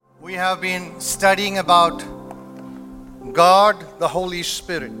We have been studying about God, the Holy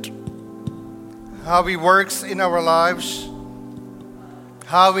Spirit, how He works in our lives,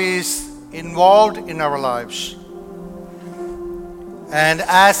 how He is involved in our lives. And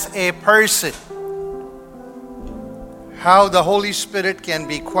as a person, how the Holy Spirit can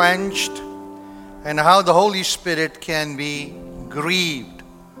be quenched and how the Holy Spirit can be grieved.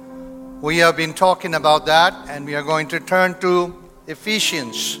 We have been talking about that, and we are going to turn to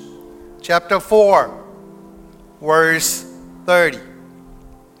Ephesians chapter 4, verse 30.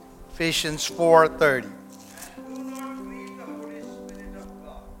 Ephesians 4:30.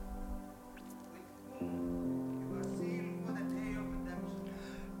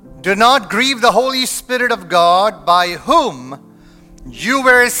 Do not grieve the Holy Spirit of God, by whom you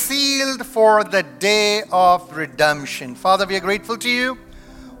were sealed for the day of redemption. Father, we are grateful to you.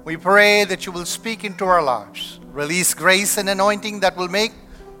 We pray that you will speak into our lives. Release grace and anointing that will make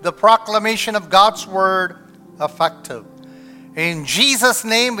the proclamation of God's word effective. In Jesus'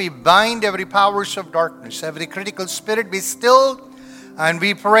 name, we bind every powers of darkness, every critical spirit be stilled, and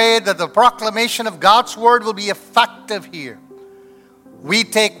we pray that the proclamation of God's word will be effective here. We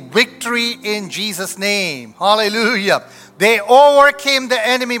take victory in Jesus' name. Hallelujah. They overcame the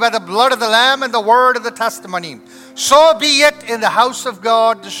enemy by the blood of the Lamb and the word of the testimony. So be it in the house of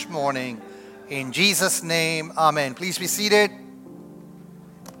God this morning. In Jesus' name, amen. Please be seated.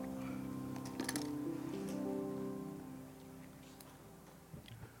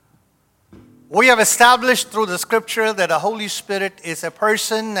 We have established through the scripture that the Holy Spirit is a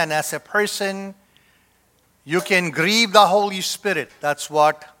person, and as a person, you can grieve the Holy Spirit. That's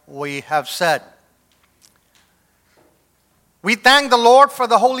what we have said. We thank the Lord for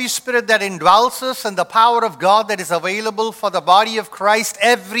the Holy Spirit that indwells us and the power of God that is available for the body of Christ,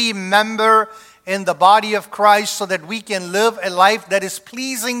 every member in the body of Christ, so that we can live a life that is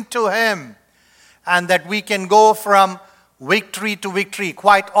pleasing to Him and that we can go from victory to victory.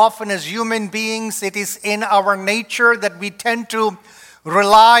 Quite often as human beings, it is in our nature that we tend to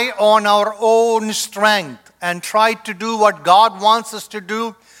rely on our own strength and try to do what God wants us to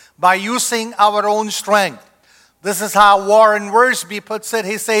do by using our own strength. This is how Warren Wiersbe puts it.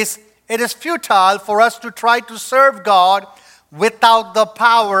 He says, it is futile for us to try to serve God without the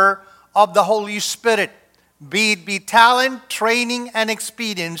power of the Holy Spirit. Be talent, training, and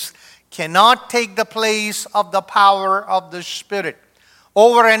experience cannot take the place of the power of the Spirit.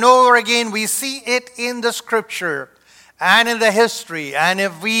 Over and over again, we see it in the scripture and in the history. And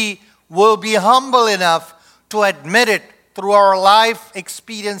if we will be humble enough to admit it through our life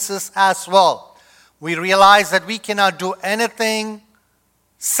experiences as well, we realize that we cannot do anything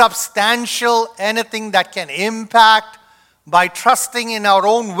substantial, anything that can impact by trusting in our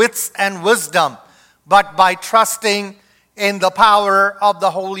own wits and wisdom, but by trusting in the power of the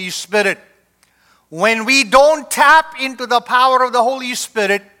Holy Spirit. When we don't tap into the power of the Holy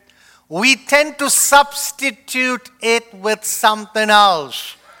Spirit, we tend to substitute it with something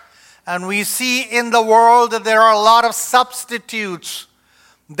else. And we see in the world that there are a lot of substitutes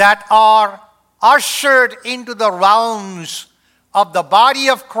that are ushered into the realms of the body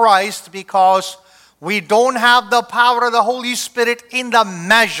of Christ because we don't have the power of the Holy Spirit in the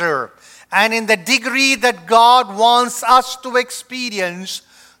measure and in the degree that God wants us to experience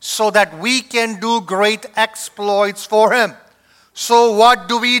so that we can do great exploits for Him. So what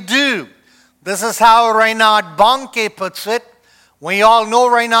do? This is how Reinhard Bonnke puts it. We all know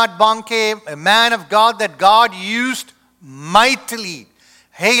Reinhard Bonnke, a man of God that God used mightily,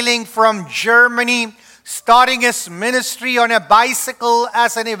 hailing from Germany, starting his ministry on a bicycle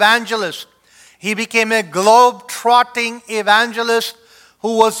as an evangelist. He became a globe-trotting evangelist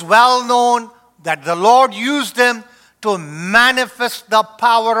who was well known that the Lord used him to manifest the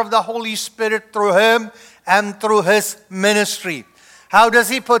power of the Holy Spirit through him and through his ministry. How does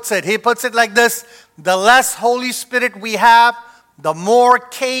he put it? He puts it like this: the less Holy Spirit we have, the more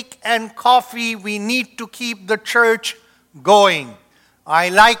cake and coffee we need to keep the church going. I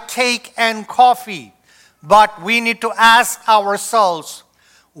like cake and coffee, but we need to ask ourselves,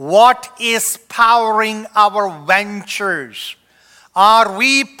 what is powering our ventures? Are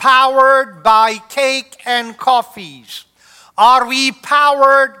we powered by cake and coffees? Are we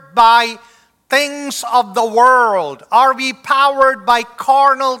powered by things of the world? Are we powered by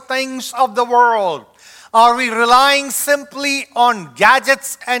carnal things of the world? Are we relying simply on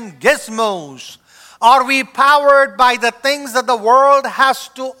gadgets and gizmos? Are we powered by the things that the world has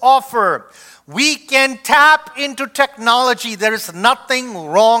to offer? We can tap into technology. There is nothing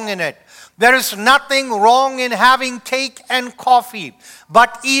wrong in it. There is nothing wrong in having cake and coffee.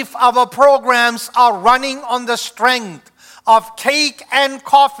 But if our programs are running on the strength of cake and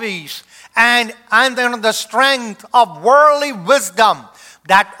coffees, and then the strength of worldly wisdom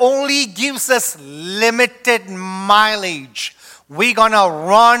that only gives us limited mileage, we're going to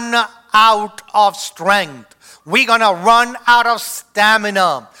run out of strength. We're going to run out of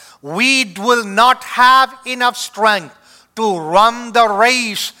stamina. We will not have enough strength to run the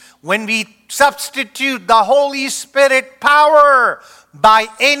race when we substitute the Holy Spirit power by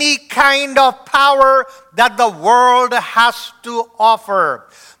any kind of power that the world has to offer.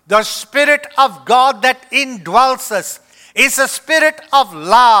 The Spirit of God that indwells us is a spirit of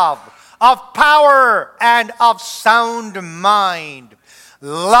love, of power, and of sound mind.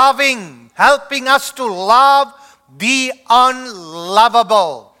 Loving, helping us to love the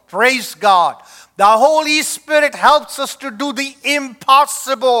unlovable. Praise God. The Holy Spirit helps us to do the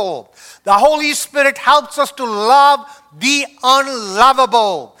impossible. The Holy Spirit helps us to love the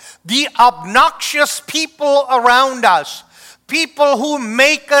unlovable, the obnoxious people around us, people who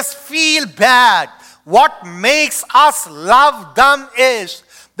make us feel bad. What makes us love them is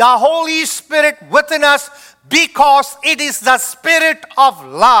the Holy Spirit within us, because it is the Spirit of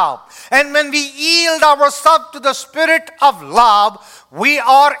love. And when we yield ourselves to the Spirit of love, we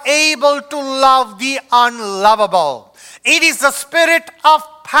are able to love the unlovable. It is the Spirit of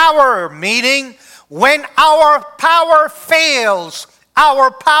power, meaning when our power fails,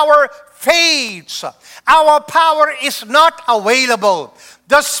 our power fades, our power is not available.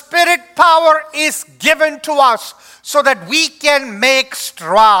 The Spirit power is given to us so that we can make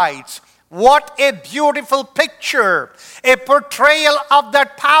strides. What a beautiful picture, a portrayal of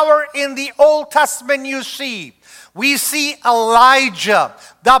that power in the Old Testament you see. We see Elijah.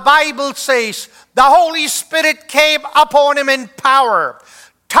 The Bible says the Holy Spirit came upon him in power,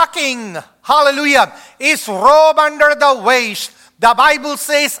 tucking, hallelujah, his robe under the waist. The Bible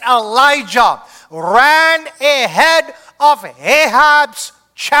says Elijah ran ahead of Ahab's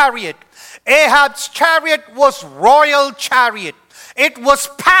chariot. Ahab's chariot was royal chariot. It was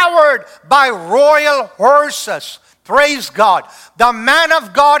powered by royal horses. Praise God. The man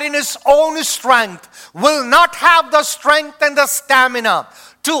of God in his own strength will not have the strength and the stamina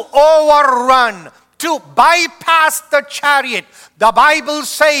to overrun, to bypass the chariot. The Bible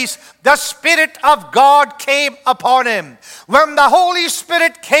says the Spirit of God came upon him. When the Holy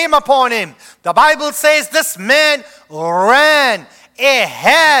Spirit came upon him, the Bible says this man ran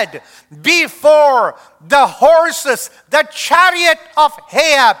ahead before the horses, the chariot of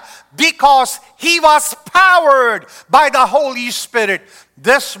Ahab, because he was powered by the Holy Spirit.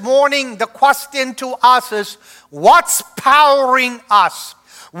 This morning, the question to us is, what's powering us?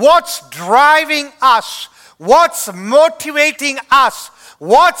 What's driving us? What's motivating us?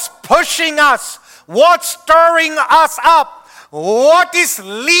 What's pushing us? What's stirring us up? What is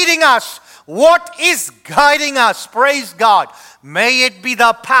leading us? What is guiding us? Praise God. May it be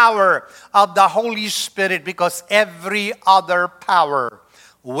the power of the Holy Spirit, because every other power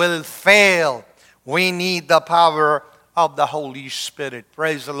will fail. We need the power of the Holy Spirit.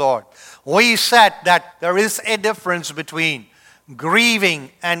 Praise the Lord. We said that there is a difference between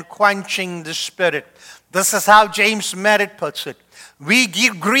grieving and quenching the Spirit. This is how James Merritt puts it. We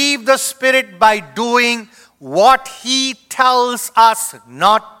grieve the Spirit by doing what He tells us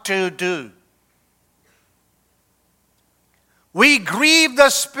not to do. We grieve the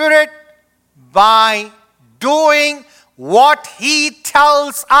Spirit by doing what He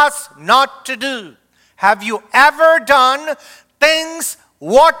tells us not to do. Have you ever done things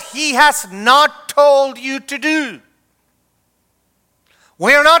what He has not told you to do?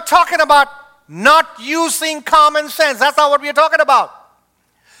 We are not talking about not using common sense. That's not what we are talking about.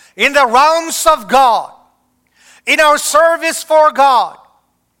 In the realms of God, in our service for God,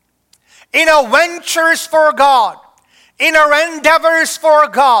 in our ventures for God, in our endeavors for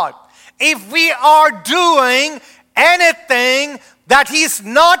God, if we are doing anything that He's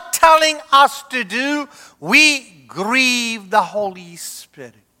not telling us to do, we grieve the Holy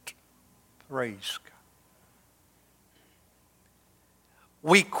Spirit. Praise God.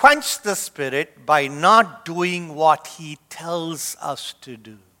 We quench the Spirit by not doing what He tells us to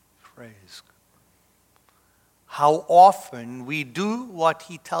do. Praise God. How often we do what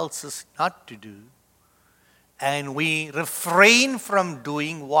He tells us not to do, and we refrain from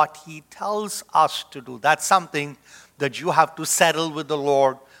doing what He tells us to do. That's something that you have to settle with the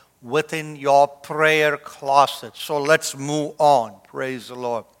Lord within your prayer closet. So let's move on. Praise the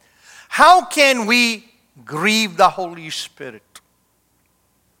Lord. How can we grieve the Holy Spirit?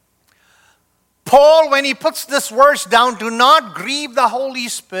 Paul, when he puts this verse down, do not grieve the Holy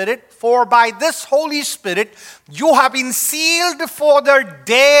Spirit, for by this Holy Spirit you have been sealed for the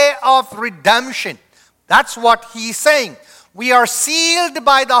day of redemption. That's what he's saying. We are sealed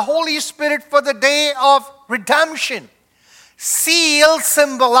by the Holy Spirit for the day of redemption. Seal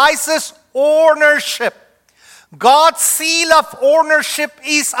symbolizes ownership. God's seal of ownership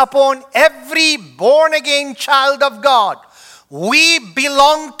is upon every born-again child of God. We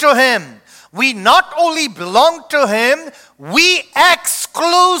belong to Him. We not only belong to Him, we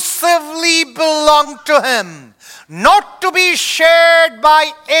exclusively belong to Him. Not to be shared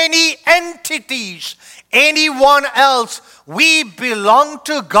by any entities, anyone else. We belong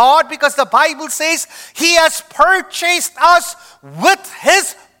to God because the Bible says He has purchased us with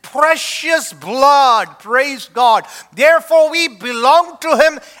His precious blood. Praise God. Therefore, we belong to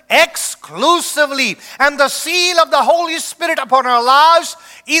Him exclusively. And the seal of the Holy Spirit upon our lives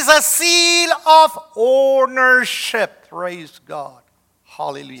is a seal of ownership. Praise God.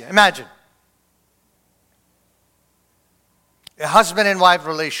 Hallelujah. Imagine a husband and wife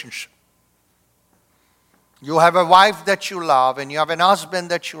relationship. You have a wife that you love and you have an husband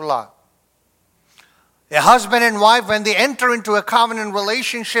that you love. A husband and wife, when they enter into a covenant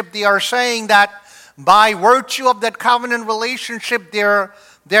relationship, they are saying that by virtue of that covenant relationship, their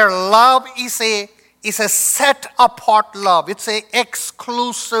love is a set apart love. It's an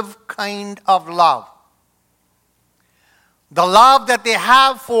exclusive kind of love. The love that they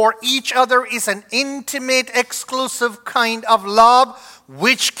have for each other is an intimate, exclusive kind of love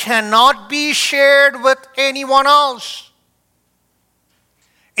which cannot be shared with anyone else.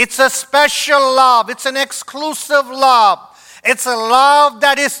 It's a special love. It's an exclusive love. It's a love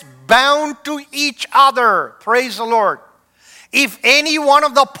that is bound to each other. Praise the Lord. If any one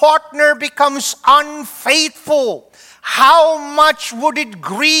of the partner becomes unfaithful, how much would it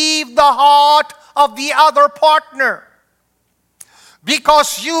grieve the heart of the other partner?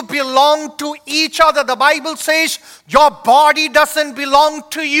 Because you belong to each other. The Bible says your body doesn't belong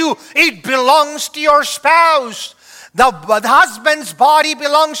to you. It belongs to your spouse. The husband's body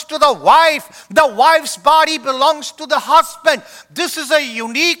belongs to the wife. The wife's body belongs to the husband. This is a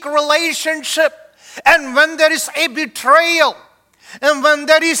unique relationship. And when there is a betrayal, and when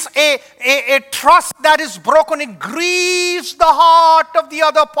there is a trust that is broken, it grieves the heart of the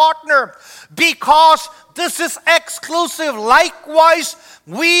other partner because this is exclusive. Likewise,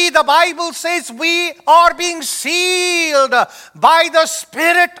 the Bible says we are being sealed by the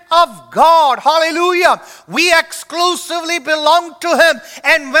Spirit of God. Hallelujah. We exclusively belong to Him.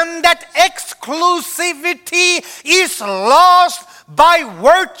 And when that exclusivity is lost by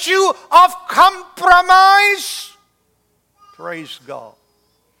virtue of compromise, praise God.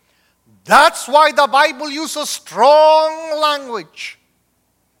 That's why the Bible uses strong language.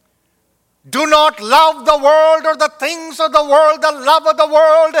 Do not love the world or the things of the world. The love of the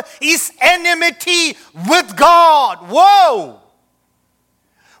world is enmity with God. Whoa!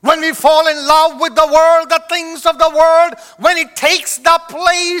 When we fall in love with the world, the things of the world, when it takes the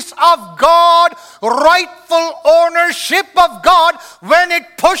place of God, rightful ownership of God, when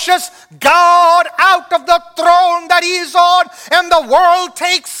it pushes God out of the throne that He is on, and the world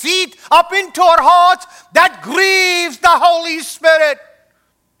takes seat up into our hearts, that grieves the Holy Spirit.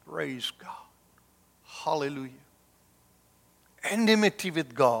 Praise God. Hallelujah. Enmity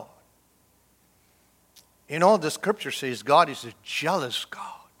with God. You know, the scripture says God is a jealous God.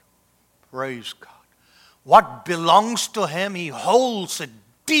 Praise God. What belongs to Him, He holds it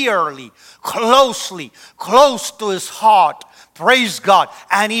dearly, closely, close to His heart. Praise God.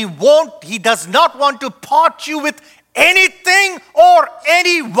 And He does not want to part you with anything or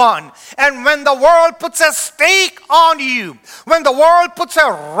anyone. And when the world puts a stake on you, when the world puts a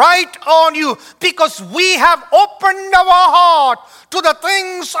right on you, because we have opened our heart to the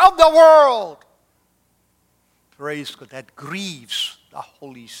things of the world, praise God, that grieves the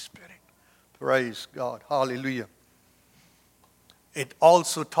Holy Spirit. Praise God. Hallelujah. It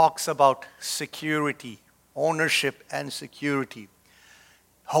also talks about security, ownership and security.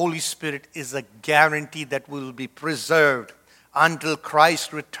 Holy Spirit is a guarantee that we will be preserved until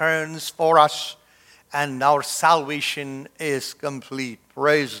Christ returns for us and our salvation is complete.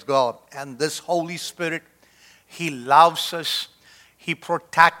 Praise God. And this Holy Spirit, He loves us, He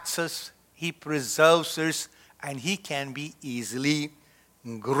protects us, He preserves us, and He can be easily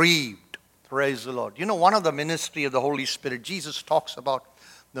grieved. Praise the Lord. You know, one of the ministry of the Holy Spirit, Jesus talks about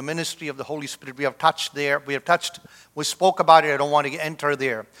the ministry of the Holy Spirit. We have touched there. We spoke about it. I don't want to enter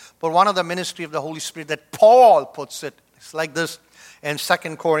there. But one of the ministry of the Holy Spirit that Paul puts it, it's like this in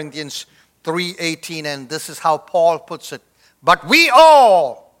 2 Corinthians 3:18, and this is how Paul puts it. But we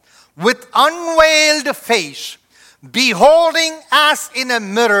all, with unveiled face, beholding as in a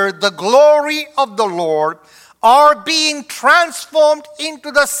mirror the glory of the Lord, are being transformed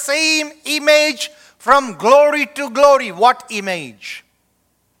into the same image from glory to glory. What image?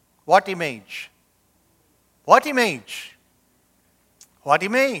 What image? What image? What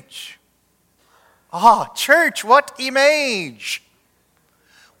image? Church, what image?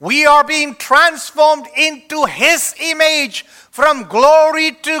 We are being transformed into His image from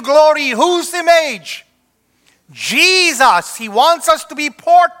glory to glory. Whose image? Jesus. He wants us to be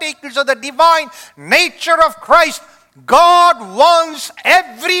partakers of the divine nature of Christ. God wants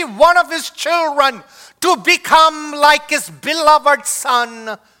every one of His children to become like His beloved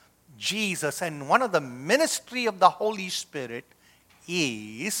Son, Jesus. And one of the ministry of the Holy Spirit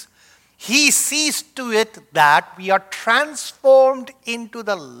is He sees to it that we are transformed into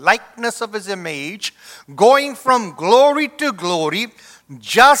the likeness of His image, going from glory to glory,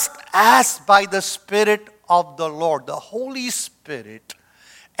 just as by the Spirit of the Lord. The Holy Spirit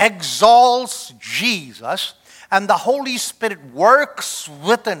exalts Jesus, and the Holy Spirit works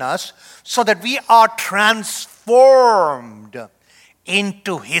within us so that we are transformed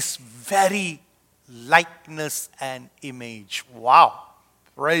into His very likeness and image. Wow.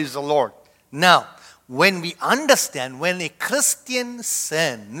 Praise the Lord. Now, when we understand, when a Christian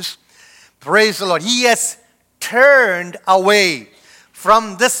sins, praise the Lord, he has turned away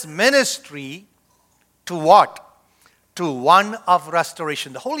from this ministry to what? To one of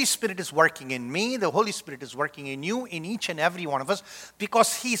restoration. The Holy Spirit is working in me. The Holy Spirit is working in you, in each and every one of us,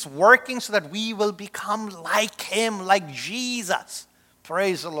 because He's working so that we will become like Him, like Jesus.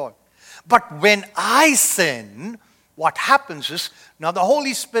 Praise the Lord. But when I sin, what happens is, now the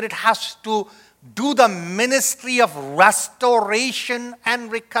Holy Spirit has to do the ministry of restoration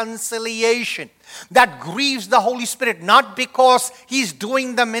and reconciliation. That grieves the Holy Spirit, not because He's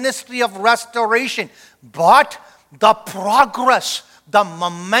doing the ministry of restoration, but the progress, the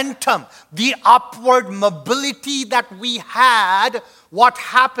momentum, the upward mobility that we had. What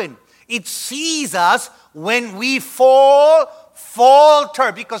happened? It sees us when we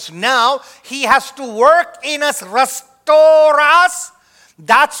falter, because now He has to work in us, restore us.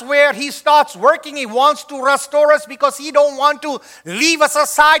 That's where He starts working. He wants to restore us because He don't want to leave us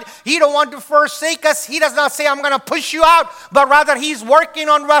aside. He don't want to forsake us. He does not say, I'm going to push you out, but rather He's working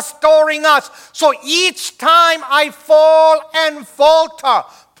on restoring us. So each time I fall and falter,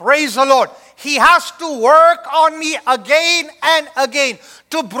 praise the Lord, He has to work on me again and again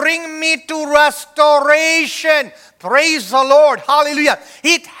to bring me to restoration. Praise the Lord. Hallelujah.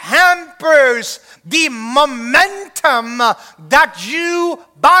 It hampers the momentum that you,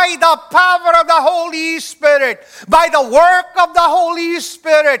 by the power of the Holy Spirit, by the work of the Holy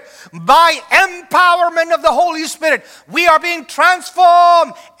Spirit, by empowerment of the Holy Spirit, we are being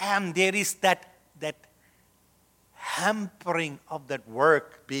transformed. And there is that hampering of that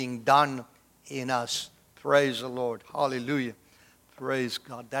work being done in us. Praise the Lord. Hallelujah. Praise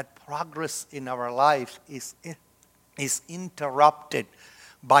God. That progress in our life is interrupted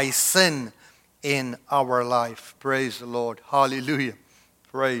by sin in our life. Praise the Lord. Hallelujah.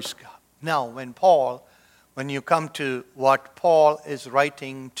 Praise God. Now, when you come to what Paul is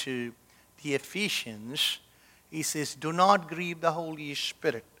writing to the Ephesians, he says, do not grieve the Holy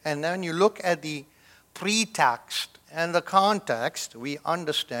Spirit. And then you look at the pretext and the context, we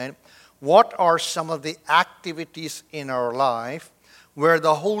understand what are some of the activities in our life where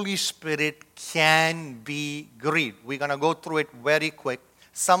the Holy Spirit can be grieved. We're going to go through it very quick.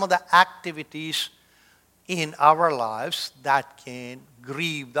 Some of the activities in our lives that can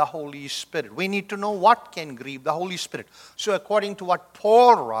grieve the Holy Spirit. We need to know what can grieve the Holy Spirit. So according to what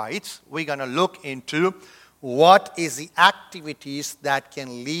Paul writes, we're going to look into what is the activities that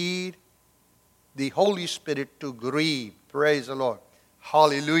can lead the Holy Spirit to grieve. Praise the Lord.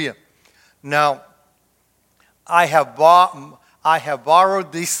 Hallelujah. Now, I have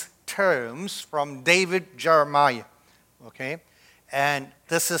borrowed these terms from David Jeremiah. Okay? And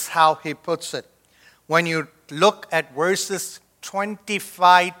this is how he puts it. When you look at verses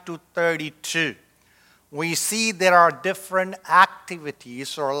 25 to 32, we see there are different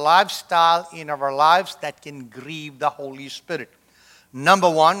activities or lifestyle in our lives that can grieve the Holy Spirit. Number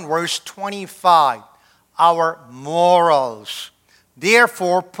 1, verse 25, our morals.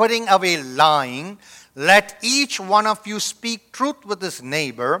 Therefore, putting away lying, let each one of you speak truth with his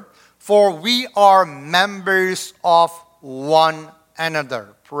neighbor, for we are members of one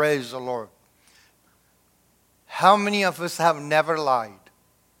another. Praise the Lord. How many of us have never lied?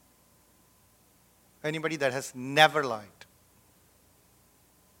 Anybody that has never lied?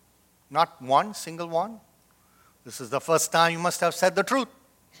 Not one, single one? This is the first time you must have said the truth.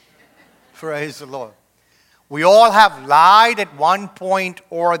 Praise the Lord. We all have lied at one point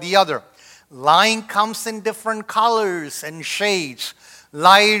or the other. Lying comes in different colors and shades.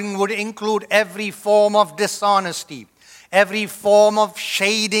 Lying would include every form of dishonesty, every form of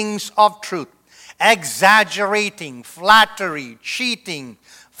shadings of truth, exaggerating, flattery, cheating,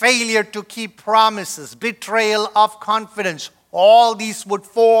 failure to keep promises, betrayal of confidence. All these would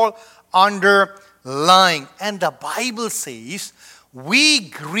fall under lying. And the Bible says we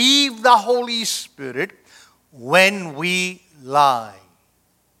grieve the Holy Spirit when we lie.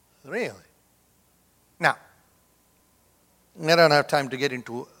 Really? Now, I don't have time to get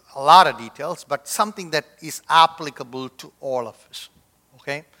into a lot of details, but something that is applicable to all of us.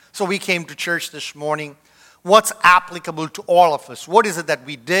 Okay? So we came to church this morning. What's applicable to all of us? What is it that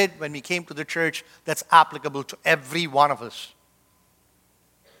we did when we came to the church that's applicable to every one of us?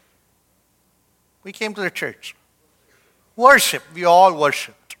 We came to the church. Worship. We all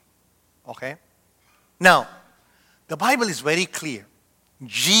worshiped. Okay? Now, the Bible is very clear.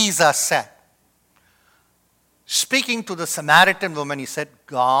 Jesus said, speaking to the Samaritan woman, he said,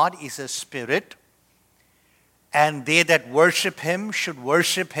 God is a spirit, and they that worship him should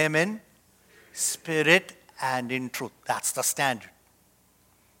worship him in spirit and in truth. That's the standard.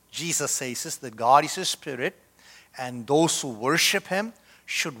 Jesus says that God is a spirit, and those who worship him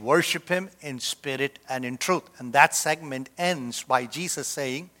should worship him in spirit and in truth. And that segment ends by Jesus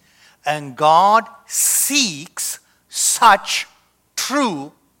saying, and God seeks such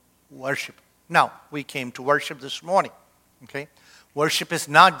true worship. Now, we came to worship this morning. Okay? Worship is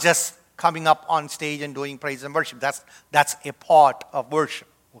not just coming up on stage and doing praise and worship. That's a part of worship.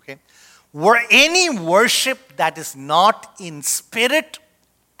 Okay? Any worship that is not in spirit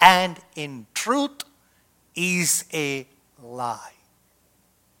and in truth is a lie.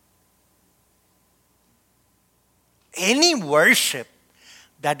 Any worship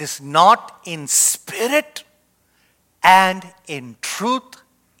that is not in spirit and in truth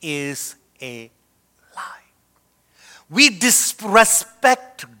is a lie. We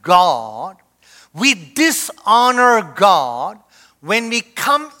disrespect God. We dishonor God when we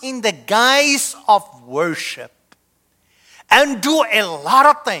come in the guise of worship and do a lot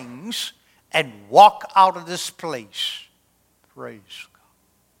of things and walk out of this place. Praise God.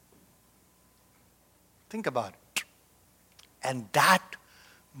 Think about it. And that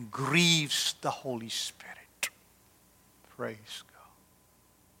grieves the Holy Spirit. Praise God.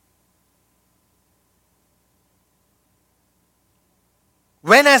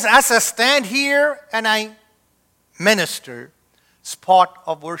 When as I stand here and I minister, it's part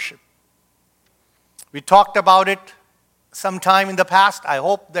of worship. We talked about it sometime in the past. I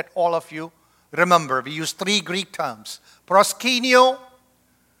hope that all of you remember. We use 3 Greek terms. Proskuneo,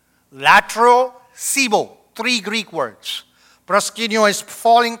 latro, sibo. 3 Greek words. Proskuneo is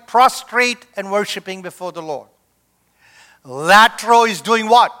falling prostrate and worshiping before the Lord. Latro is doing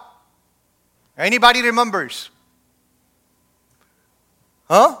what? Anybody remembers?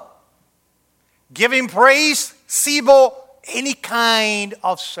 Giving praise. Sibo, any kind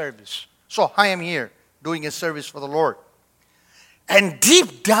of service. So I am here doing a service for the Lord. And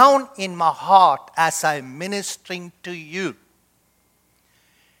deep down in my heart, as I'm ministering to you,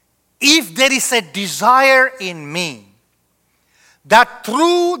 if there is a desire in me that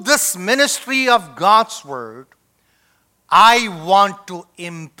through this ministry of God's word, I want to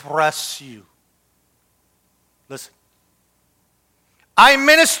impress you. Listen. I'm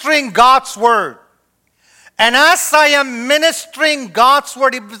ministering God's word. And as I am ministering God's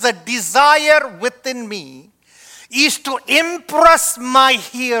word, it is a desire within me is to impress my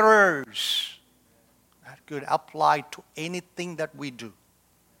hearers. That could apply to anything that we do.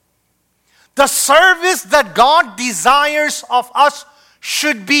 The service that God desires of us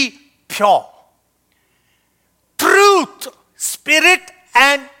should be pure. Truth, spirit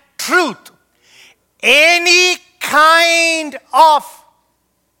and truth. Any kind of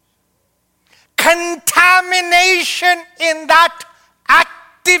contamination in that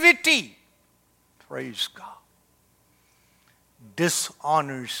activity, praise God,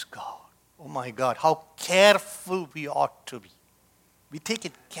 dishonors God. Oh my God, how careful we ought to be. We take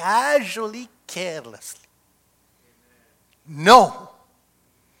it casually, carelessly. No.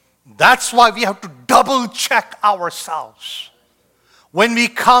 That's why we have to double check ourselves when we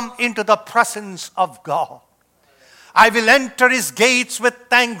come into the presence of God. I will enter his gates with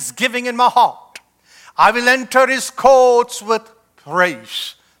thanksgiving in my heart. I will enter his courts with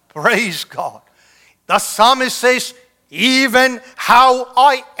praise. Praise God. The psalmist says, even how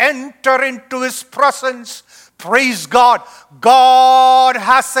I enter into his presence, praise God. God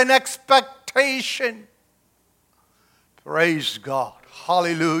has an expectation. Praise God.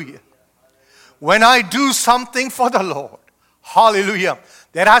 Hallelujah. When I do something for the Lord, hallelujah,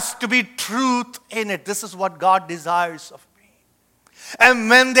 there has to be truth in it. This is what God desires of me. And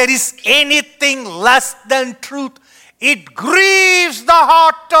when there is anything less than truth, it grieves the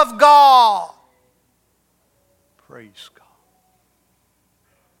heart of God. Praise God.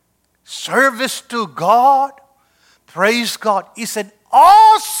 Service to God, praise God, is an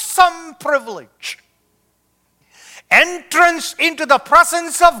awesome privilege. Entrance into the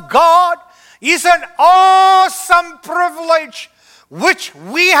presence of God is an awesome privilege which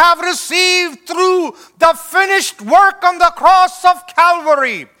we have received through the finished work on the cross of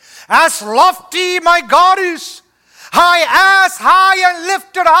Calvary. As lofty my God is, high and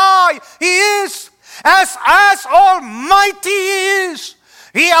lifted high He is, as almighty He is,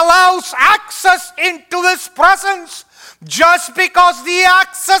 He allows access into His presence. Just because the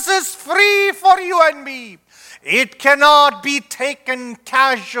access is free for you and me, it cannot be taken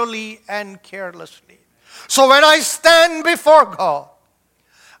casually and carelessly. So when I stand before God,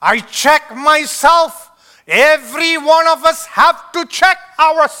 I check myself. Every one of us have to check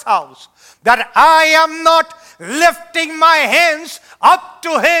ourselves that I am not lifting my hands up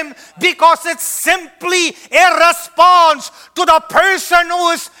to Him because it's simply a response to the person who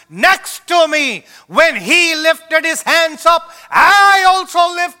is next to me. When He lifted His hands up, I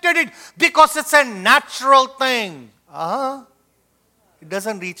also lifted it because it's a natural thing. It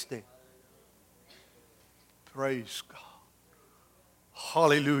doesn't reach there. Praise God.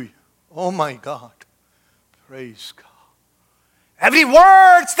 Hallelujah. Oh my God. Praise God. Every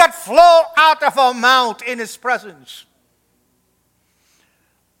word that flow out of our mouth in His presence.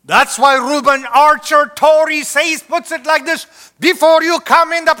 That's why Reuben Archer Torrey puts it like this: before you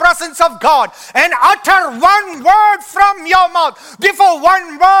come in the presence of God and utter one word from your mouth, before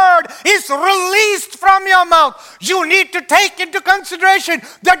one word is released from your mouth, you need to take into consideration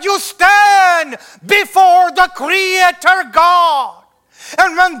that you stand before the Creator God.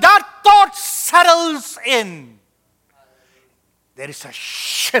 And when that thought settles in, there is a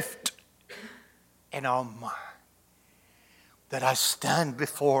shift in our mind. That I stand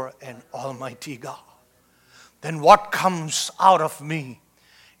before an almighty God. Then what comes out of me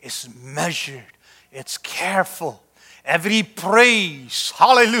is measured. It's careful. Every praise,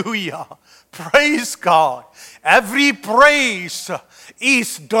 hallelujah, praise God. Every praise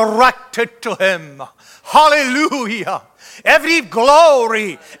is directed to Him. Hallelujah. Every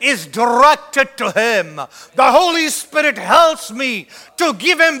glory is directed to Him. The Holy Spirit helps me to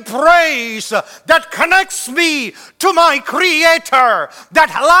give Him praise that connects me to my Creator,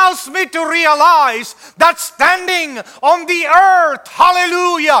 that allows me to realize that standing on the earth,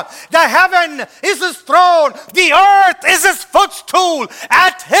 hallelujah, the heaven is His throne, the earth is His footstool.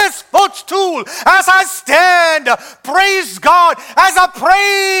 At His footstool, as I stand, praise God, as a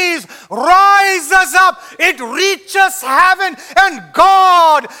praise rises up, it reaches heaven, and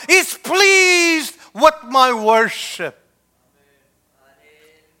God is pleased with my worship.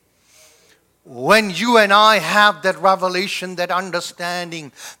 When you and I have that revelation, that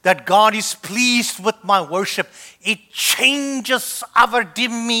understanding that God is pleased with my worship, it changes our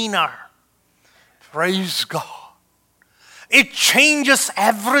demeanor. Praise God. It changes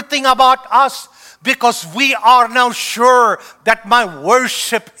everything about us because we are now sure that my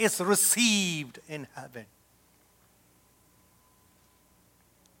worship is received in heaven.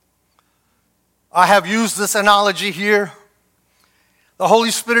 I have used this analogy here. The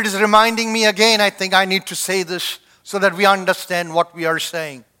Holy Spirit is reminding me again. I think I need to say this so that we understand what we are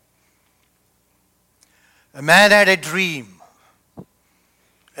saying. A man had a dream.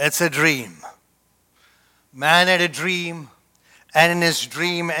 It's a dream. Man had a dream, and in his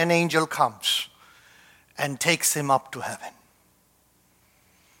dream an angel comes and takes him up to heaven.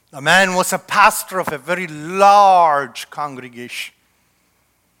 The man was a pastor of a very large congregation.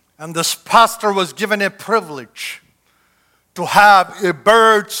 And this pastor was given a privilege to have a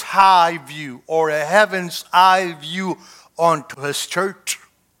bird's eye view or a heaven's eye view onto his church.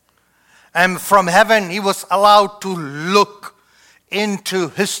 And from heaven, he was allowed to look into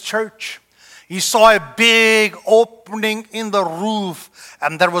his church. He saw a big opening in the roof,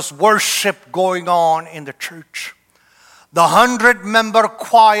 and there was worship going on in the church. The 100-member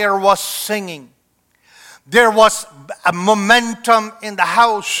choir was singing. There was a momentum in the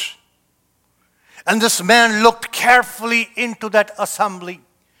house. And this man looked carefully into that assembly.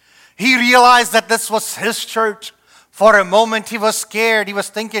 He realized that this was his church. For a moment he was scared. He was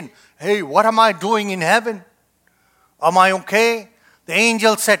thinking, hey, what am I doing in heaven? Am I okay? The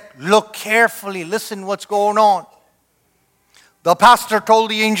angel said, look carefully, listen what's going on. The pastor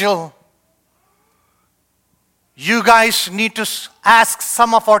told the angel, you guys need to ask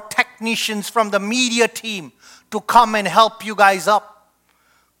some of our technicians from the media team to come and help you guys up.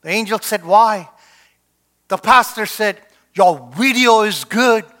 The angel said, why? The pastor said, Your video is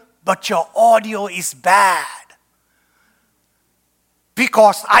good, but your audio is bad.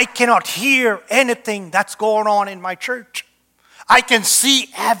 Because I cannot hear anything that's going on in my church. I can see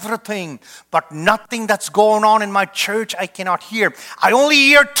everything, but nothing that's going on in my church I cannot hear. I only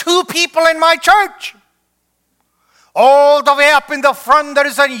hear 2 people in my church. All the way up in the front, there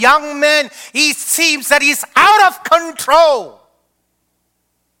is a young man. He seems that he's out of control.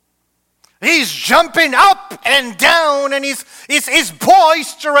 He's jumping up and down, and he's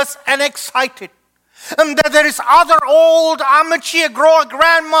boisterous and excited. And there is other old amateur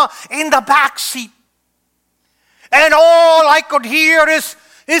grandma in the back seat. And all I could hear is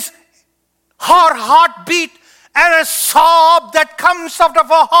her heartbeat and a sob that comes out of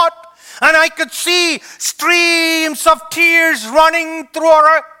her heart. And I could see streams of tears running through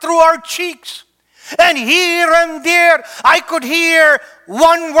her cheeks. And here and there, I could hear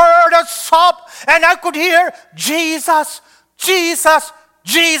one word, a sob, and I could hear, Jesus, Jesus,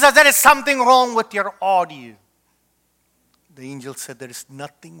 Jesus. There is something wrong with your audio. The angel said, there is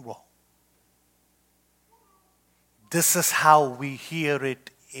nothing wrong. This is how we hear it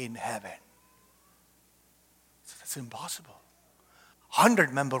in heaven. So that's impossible.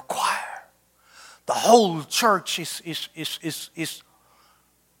 100-member choir. The whole church is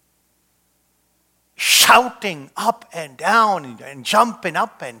shouting up and down and jumping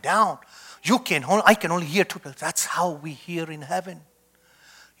up and down. I can only hear 2 people. That's how we hear in heaven.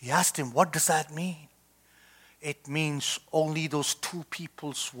 He asked him, what does that mean? It means only those 2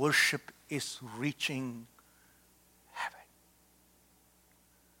 people's worship is reaching heaven.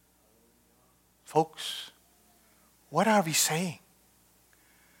 Folks, what are we saying?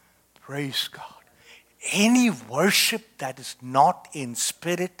 Praise God. Any worship that is not in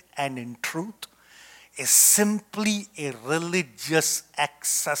spirit and in truth is simply a religious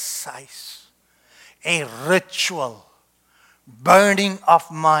exercise, a ritual, burning of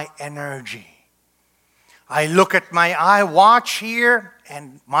my energy. I look at my watch here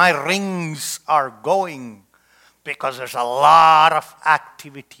and my rings are going because there's a lot of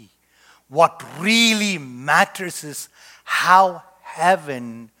activity. What really matters is how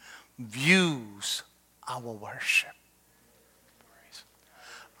heaven views our worship.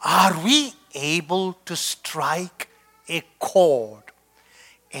 Are we able to strike a chord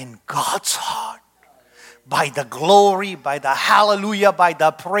in God's heart? By the glory, by the hallelujah, by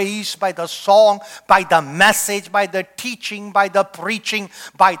the praise, by the song, by the message, by the teaching, by the preaching,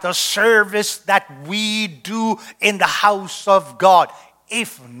 by the service that we do in the house of God.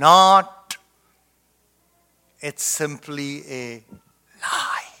 If not, it's simply a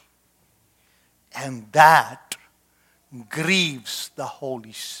lie. And that grieves the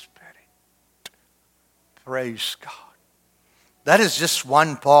Holy Spirit. Praise God. That is just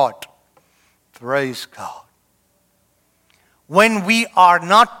one part. Praise God. When we are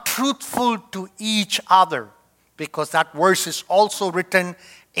not truthful to each other, because that verse is also written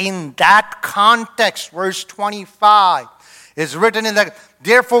in that context, verse 25 is written in that.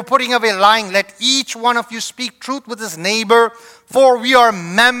 Therefore, putting away lying, let each one of you speak truth with his neighbor, for we are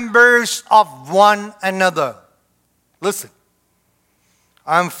members of one another. Listen,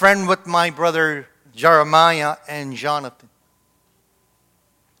 I'm friend with my brother Jeremiah and Jonathan.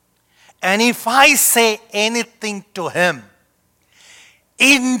 And if I say anything to him,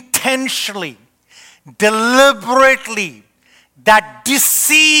 intentionally, deliberately, that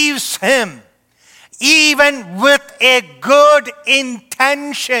deceives him, even with a good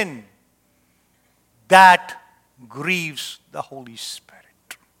intention, that grieves the Holy Spirit.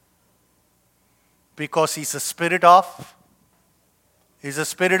 Because he's a spirit of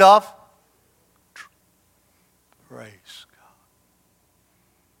truth. Praise God.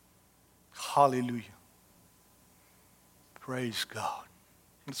 Hallelujah. Praise God.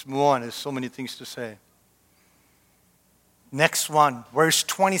 Let's move on. There's so many things to say. Next one, verse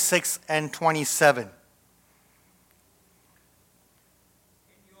 26 and 27.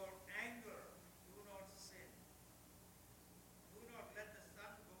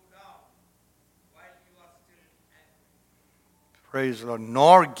 Praise the Lord.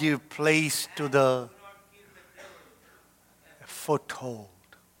 Nor give place to the foothold.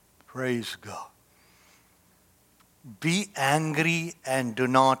 Praise God. Be angry and do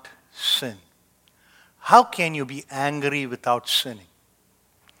not sin. How can you be angry without sinning?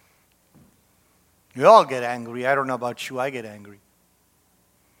 You all get angry. I don't know about you. I get angry.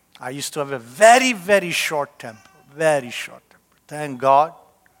 I used to have a very, very short temper. Very short temper. Thank God,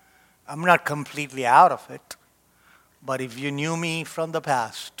 I'm not completely out of it. But if you knew me from the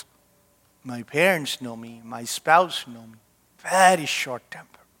past, my parents know me, my spouse know me, very short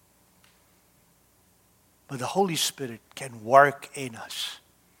temper. but the Holy Spirit can work in us.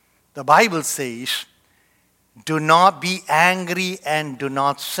 The Bible says, do not be angry and do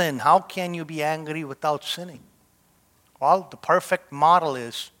not sin. How can you be angry without sinning? Well, the perfect model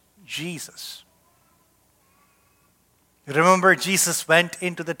is Jesus. Remember, Jesus went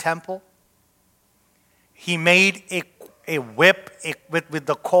into the temple. He made a whip with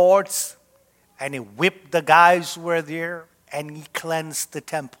the cords, and he whipped the guys who were there, and he cleansed the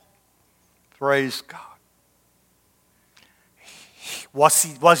temple. Praise God.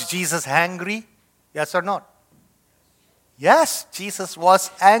 Was Jesus angry? Yes or not? Yes, Jesus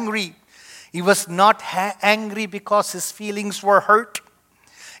was angry. He was not angry because his feelings were hurt.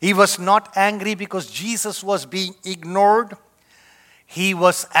 He was not angry because Jesus was being ignored. He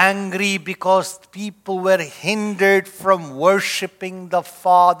was angry because people were hindered from worshiping the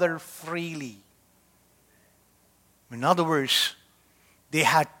Father freely. In other words, they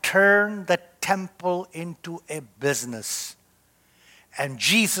had turned the temple into a business. And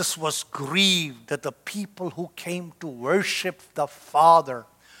Jesus was grieved that the people who came to worship the Father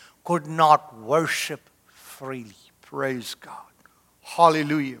could not worship freely. Praise God.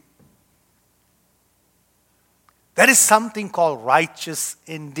 Hallelujah. There is something called righteous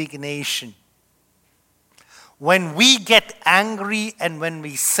indignation. When we get angry and when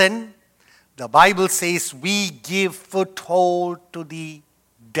we sin, the Bible says we give foothold to the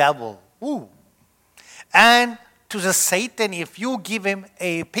devil. Ooh. And to the Satan, if you give him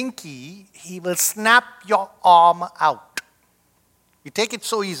a pinky, he will snap your arm out. You take it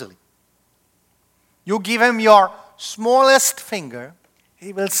so easily. You give him your smallest finger,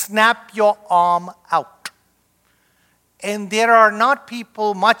 he will snap your arm out. And there are not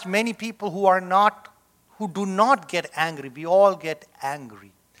many people who do not get angry. We all get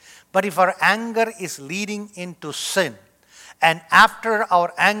angry. But if our anger is leading into sin, and after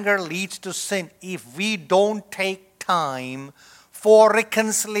our anger leads to sin, if we don't take time for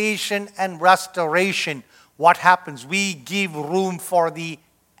reconciliation and restoration, what happens? We give room for the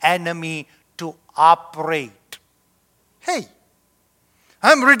enemy to operate. Hey,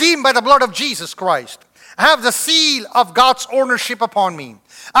 I'm redeemed by the blood of Jesus Christ. I have the seal of God's ownership upon me.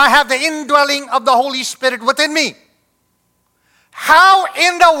 I have the indwelling of the Holy Spirit within me. How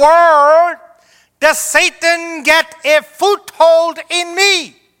in the world does Satan get a foothold in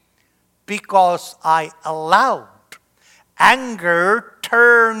me? Because I allowed. Anger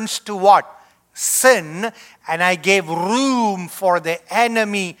turns to what? Sin, and I gave room for the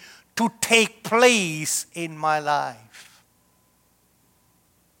enemy to take place in my life.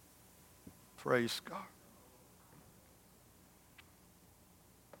 Praise God.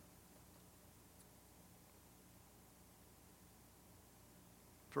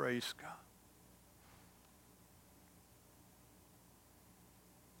 Praise God.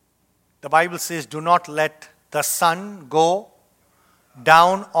 The Bible says, do not let the sun go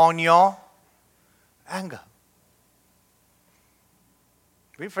down on your anger.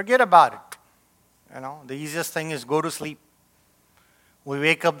 We forget about it. The easiest thing is go to sleep. We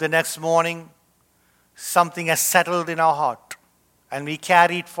wake up the next morning, something has settled in our heart. And we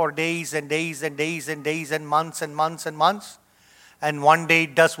carry it for days and days and days and days and months and months and months. And one day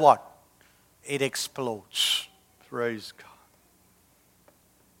it does what? It explodes. Praise God.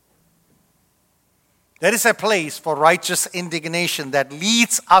 There is a place for righteous indignation that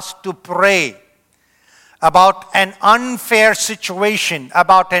leads us to pray about an unfair situation,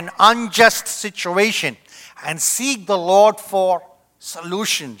 about an unjust situation, and seek the Lord for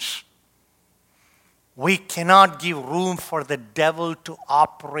solutions. We cannot give room for the devil to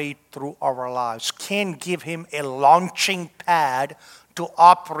operate through our lives. Can't give him a launching pad to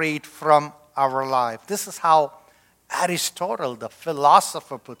operate from our life. This is how Aristotle, the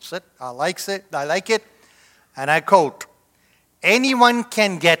philosopher, puts it. I like it. And I quote, anyone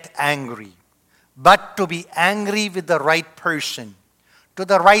can get angry, but to be angry with the right person, to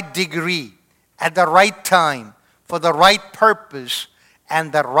the right degree, at the right time, for the right purpose,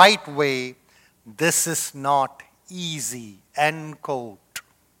 and the right way, this is not easy. End quote.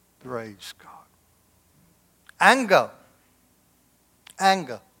 Praise God. Anger.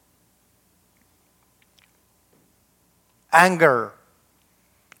 Anger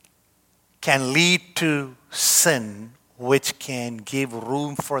can lead to sin, which can give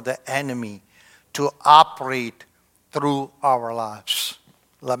room for the enemy to operate through our lives.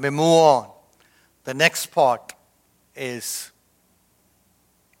 Let me move on. The next part is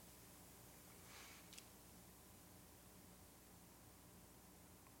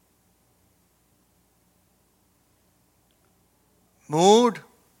mood.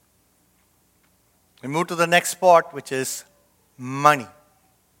 We move to the next part, which is money.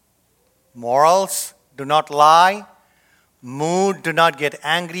 Morals do not lie. Mood, do not get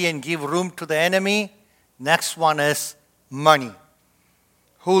angry and give room to the enemy. Next one is money.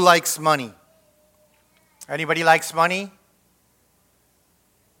 Who likes money? Anybody likes money?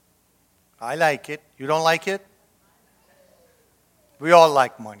 I like it. You don't like it? We all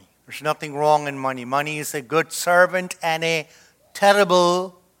like money. There's nothing wrong in money. Money is a good servant and a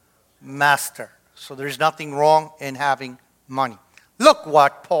terrible master. So there's nothing wrong in having money. Look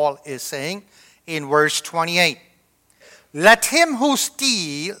what Paul is saying in verse 28. Let him who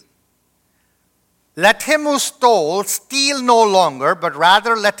stole steal no longer, but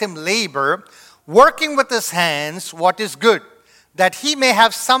rather let him labor, working with his hands what is good, that he may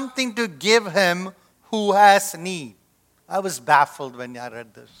have something to give him who has need. I was baffled when I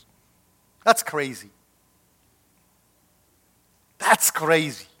read this. That's crazy. That's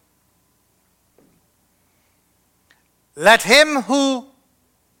crazy. Let him who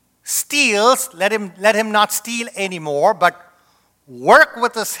steals, let him not steal anymore, but work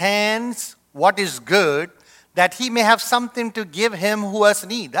with his hands what is good, that he may have something to give him who has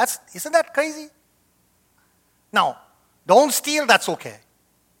need. Isn't that crazy? Now, don't steal, that's okay.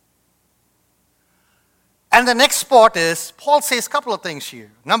 And the next part is, Paul says a couple of things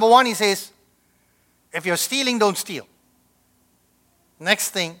here. Number one, he says, if you're stealing, don't steal. Next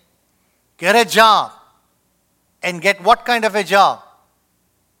thing, get a job. And get what kind of a job?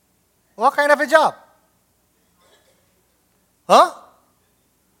 What kind of a job? Huh?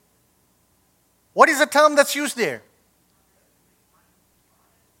 What is the term that's used there?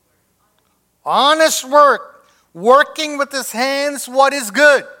 Honest work. Working with his hands what is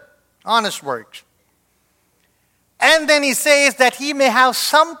good. Honest work. And then he says that he may have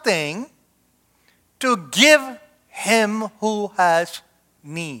something to give him who has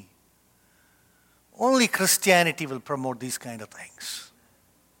need. Only Christianity will promote these kind of things.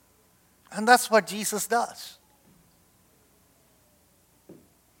 And that's what Jesus does.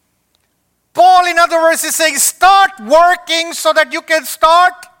 Paul, in other words, is saying, start working so that you can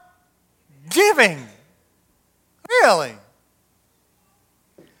start giving. Really?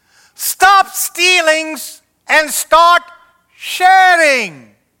 Stop stealing and start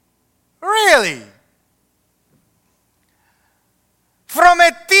sharing. Really? From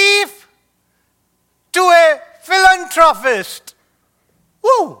a thief to a philanthropist.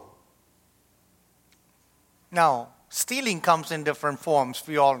 Woo! Now, stealing comes in different forms.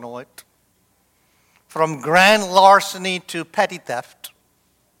 We all know it. From grand larceny to petty theft.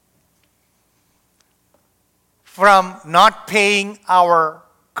 From not paying our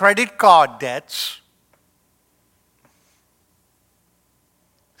credit card debts.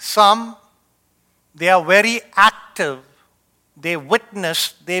 Some, they are very active. They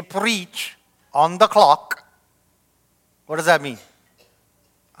witness, they preach on the clock. What does that mean?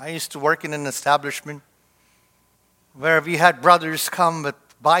 I used to work in an establishment where we had brothers come with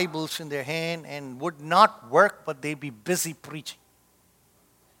Bibles in their hand and would not work, but they'd be busy preaching.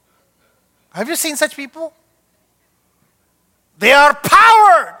 Have you seen such people? They are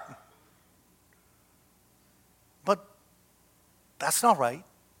powered. But that's not right.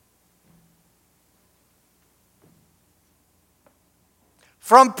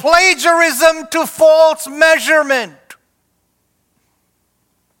 From plagiarism to false measurement.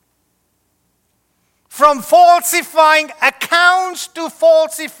 From falsifying accounts to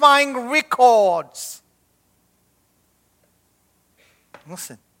falsifying records.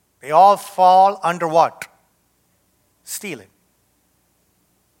 Listen, they all fall under what? Stealing.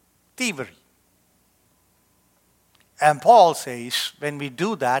 Thievery. And Paul says, when we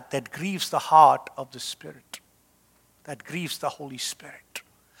do that, that grieves the heart of the Spirit. That grieves the Holy Spirit.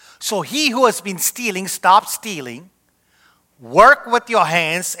 So he who has been stealing, stop stealing. Work with your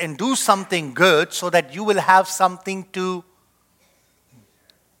hands and do something good so that you will have something to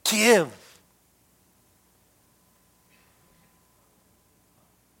give.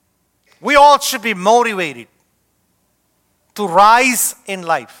 We all should be motivated to rise in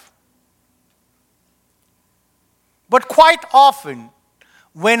life. But quite often,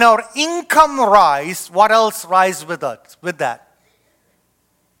 when our income rises, what else rises with us? With that?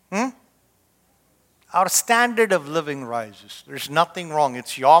 Our standard of living rises. There's nothing wrong.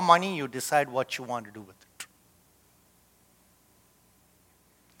 It's your money. You decide what you want to do with it.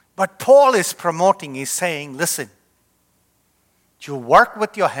 But Paul is promoting, he's saying, listen, you work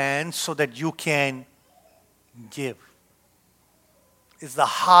with your hands so that you can give. It's the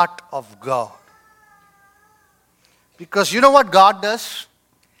heart of God. Because you know what God does?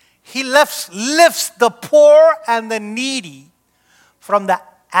 He lifts the poor and the needy from the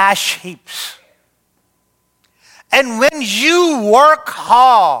ash heaps. And when you work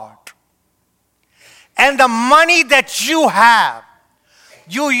hard and the money that you have,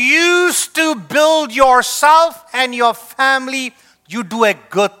 you use to build yourself and your family, you do a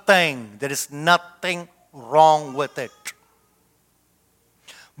good thing. There is nothing wrong with it.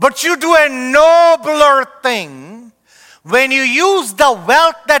 But you do a nobler thing when you use the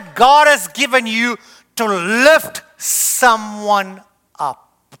wealth that God has given you to lift someone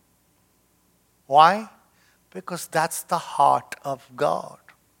up. Why? Because that's the heart of God.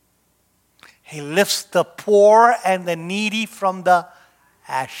 He lifts the poor and the needy from the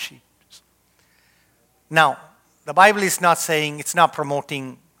ash heaps. Now, the Bible is not saying, it's not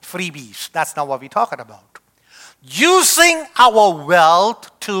promoting freebies. That's not what we're talking about. Using our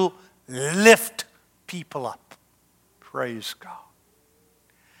wealth to lift people up. Praise God.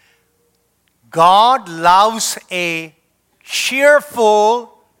 God loves a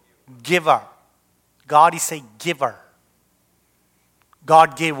cheerful giver. God is a giver.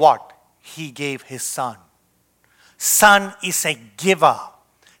 God gave what? He gave His Son. Son is a giver.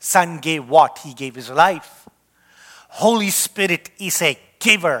 Son gave what? He gave His life. Holy Spirit is a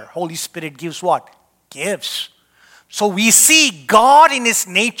giver. Holy Spirit gives what? Gives. So we see God in His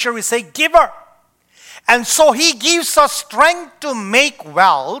nature is a giver. And so He gives us strength to make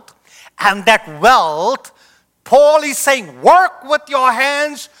wealth. And that wealth, Paul is saying, work with your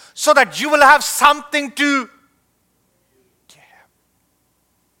hands so that you will have something to give.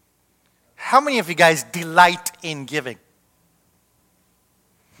 How many of you guys delight in giving?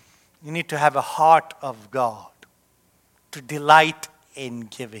 You need to have a heart of God to delight in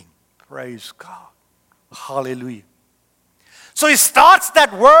giving. Praise God. Hallelujah. So he starts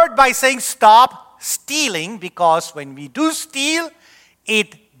that word by saying stop stealing, because when we do steal,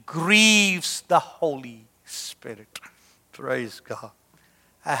 it grieves the Holy Spirit. Praise God.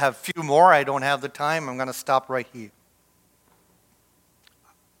 I have a few more. I don't have the time. I'm going to stop right here,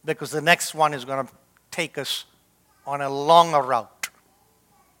 because the next one is going to take us on a longer route.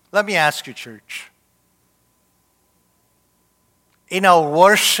 Let me ask you, church. In our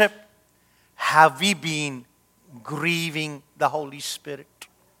worship, have we been grieving the Holy Spirit?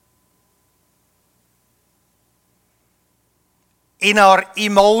 In our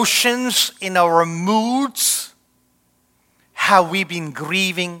emotions, in our moods, have we been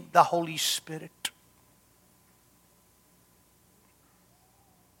grieving the Holy Spirit?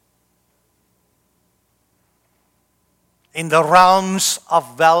 In the realms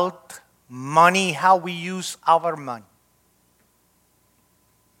of wealth, money, how we use our money,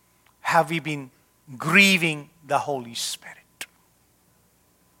 have we been grieving the Holy Spirit?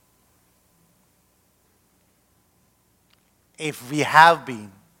 If we have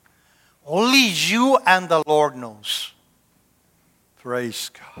been, only you and the Lord knows. Praise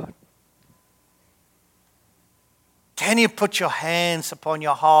God. Can you put your hands upon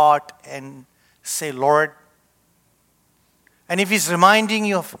your heart and say, Lord? And if He's reminding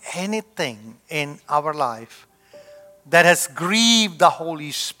you of anything in our life that has grieved the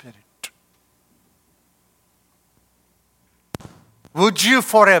Holy Spirit, would you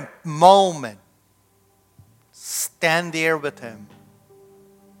for a moment stand there with Him?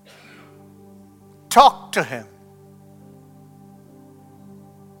 Talk to Him.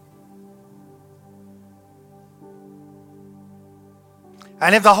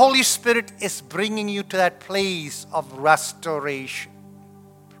 And if the Holy Spirit is bringing you to that place of restoration,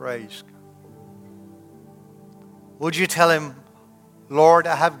 praise God, would you tell Him, Lord,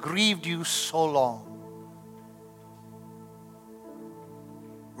 I have grieved you so long.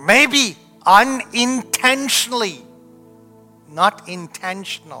 Maybe unintentionally, not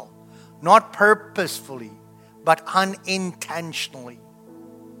intentional, not purposefully, but unintentionally.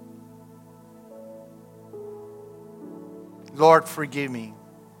 Lord, forgive me.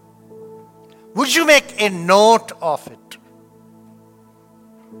 Would you make a note of it?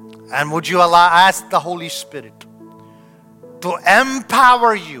 And would you ask the Holy Spirit to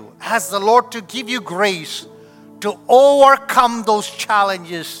empower you, ask the Lord to give you grace to overcome those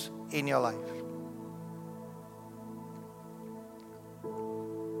challenges in your life?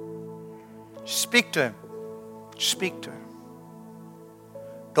 Speak to Him. Speak to Him.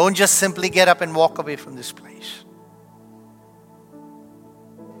 Don't just simply get up and walk away from this place.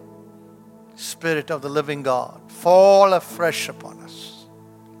 Spirit of the living God, fall afresh upon us.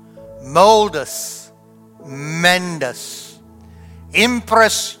 Mold us. Mend us.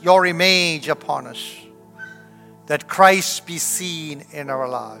 Impress your image upon us, that Christ be seen in our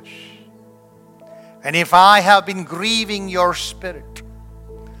lives. And if I have been grieving your Spirit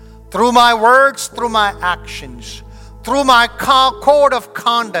through my words, through my actions, through my code of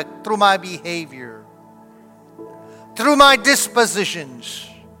conduct, through my behavior, through my dispositions,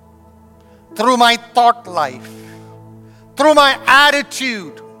 through my thought life, through my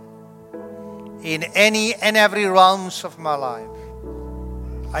attitude, in any and every realms of my life.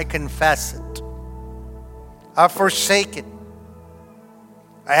 I confess it. I forsake it.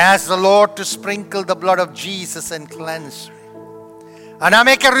 I ask the Lord to sprinkle the blood of Jesus and cleanse me. And I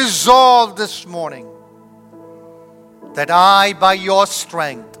make a resolve this morning that I, by your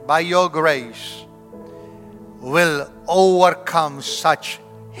strength, by your grace, will overcome such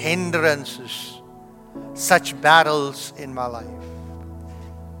hindrances, such battles in my life.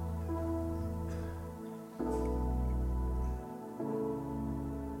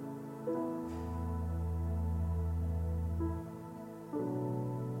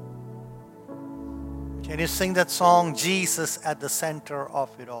 Can you sing that song, Jesus at the center of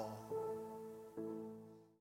it all?